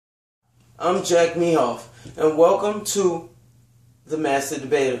I'm Jack Mehoff, and welcome to the Master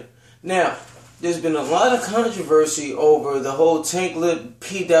Debater. Now, there's been a lot of controversy over the whole Tank Lip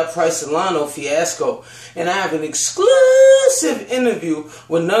P.Price Solano fiasco, and I have an exclusive interview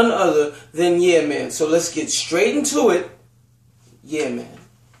with none other than Yeah Man. So let's get straight into it. Yeah Man.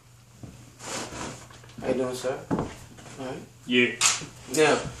 How you doing, sir? All right. Yeah.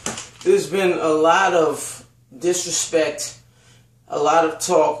 Now, there's been a lot of disrespect, a lot of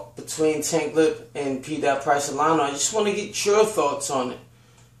talk between Tank Lip and P.Price Solano. I just want to get your thoughts on it.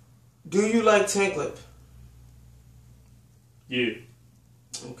 Do you like Tank Lip? Yeah.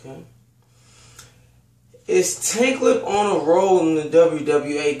 Okay. Is Tank Lip on a roll in the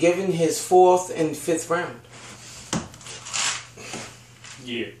WWA given his 4th and 5th round?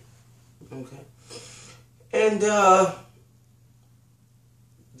 Yeah. Okay. And,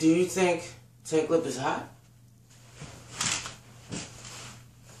 do you think Tank Lip is hot?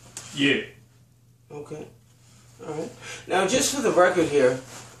 Yeah. Okay. Alright. Now, just for the record here,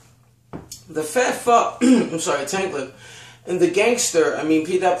 the fat fuck, I'm sorry, Tank Lip, and the gangster,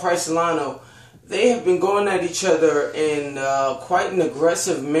 P.Price Solano, they have been going at each other in quite an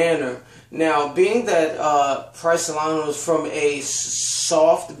aggressive manner. Now, being that Price Solano is from a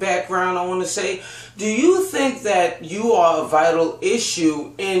soft background, I want to say, do you think that you are a vital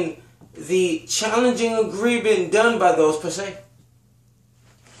issue in the challenging agreement done by those per se?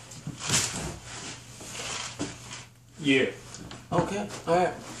 Yeah. Okay,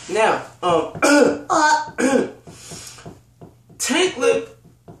 alright. Now, Tank Lip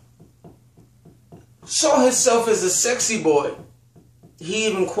saw himself as a sexy boy. He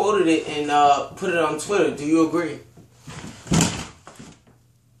even quoted it and put it on Twitter. Do you agree?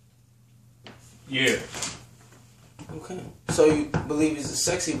 Yeah. Okay. So you believe he's a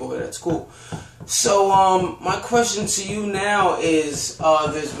sexy boy. That's cool. So, my question to you now is,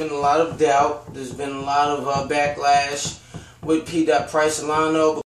 there's been a lot of doubt. There's been a lot of backlash with P.Price Solano.